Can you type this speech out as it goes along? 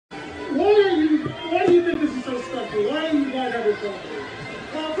Why do you guys have this country?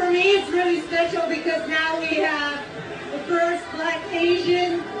 Well, for me, it's really special because now we have the first Black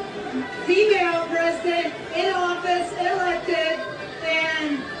Asian female president in office, elected,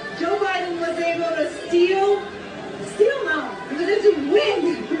 and Joe Biden was able to steal no, he was able to win.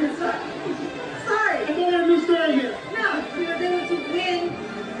 Sorry. I don't understand here. No, we were able to win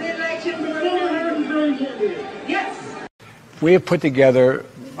the election. Yes. We have put together,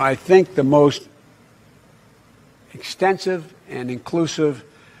 I think, the most extensive and inclusive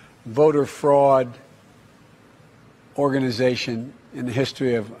voter fraud organization in the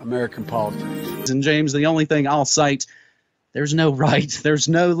history of American politics. And James, the only thing I'll cite, there's no right, there's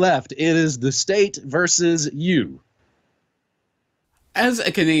no left. It is the state versus you. As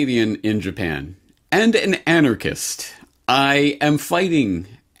a Canadian in Japan and an anarchist, I am fighting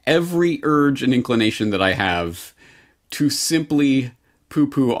every urge and inclination that I have to simply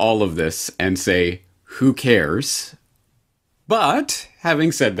poo-poo all of this and say, who cares? But,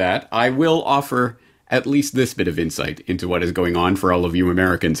 having said that, I will offer at least this bit of insight into what is going on for all of you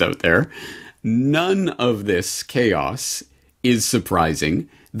Americans out there. None of this chaos is surprising.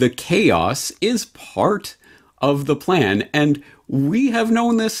 The chaos is part of the plan, and we have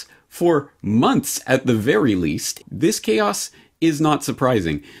known this for months at the very least. This chaos is not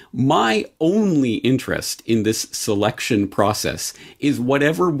surprising. My only interest in this selection process is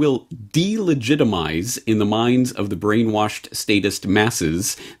whatever will delegitimize in the minds of the brainwashed statist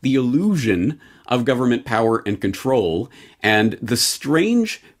masses the illusion of government power and control and the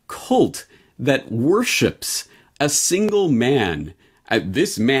strange cult that worships a single man.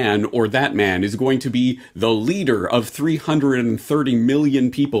 This man or that man is going to be the leader of 330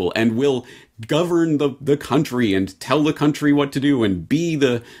 million people and will govern the country and tell the country what to do and be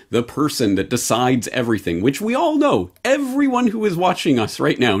the person that decides everything, which we all know. Everyone who is watching us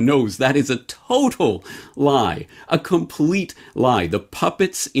right now knows that is a total lie, a complete lie. The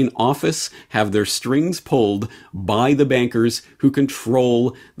puppets in office have their strings pulled by the bankers who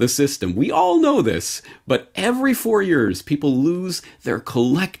control the system. We all know this, but every 4 years, people lose their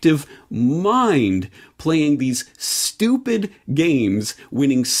collective mind playing these stupid games,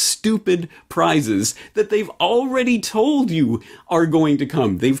 winning stupid prizes that they've already told you are going to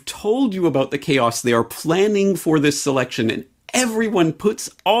come. They've told you about the chaos. They are planning for this selection, and everyone puts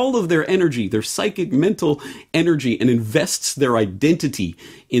all of their energy, their psychic, mental energy, and invests their identity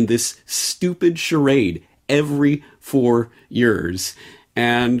in this stupid charade every 4 years.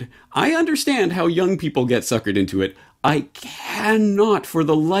 And I understand how young people get suckered into it. I cannot for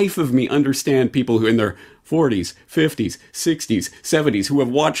the life of me understand people who in their 40s, 50s, 60s, 70s who have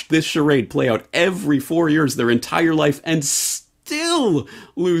watched this charade play out every 4 years their entire life and still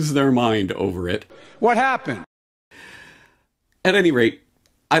lose their mind over it. What happened? At any rate,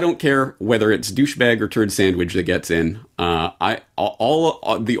 I don't care whether it's douchebag or turd sandwich that gets in.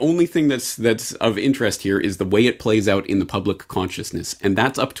 The only thing that's of interest here is the way it plays out in the public consciousness, and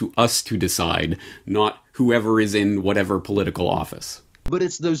that's up to us to decide, not whoever is in whatever political office. But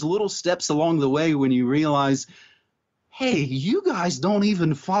it's those little steps along the way when you realize, hey, you guys don't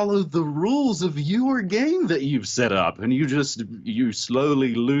even follow the rules of your game that you've set up, and you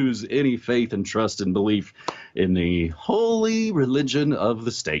slowly lose any faith and trust and belief in the holy religion of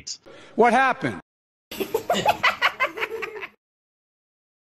the state. What happened?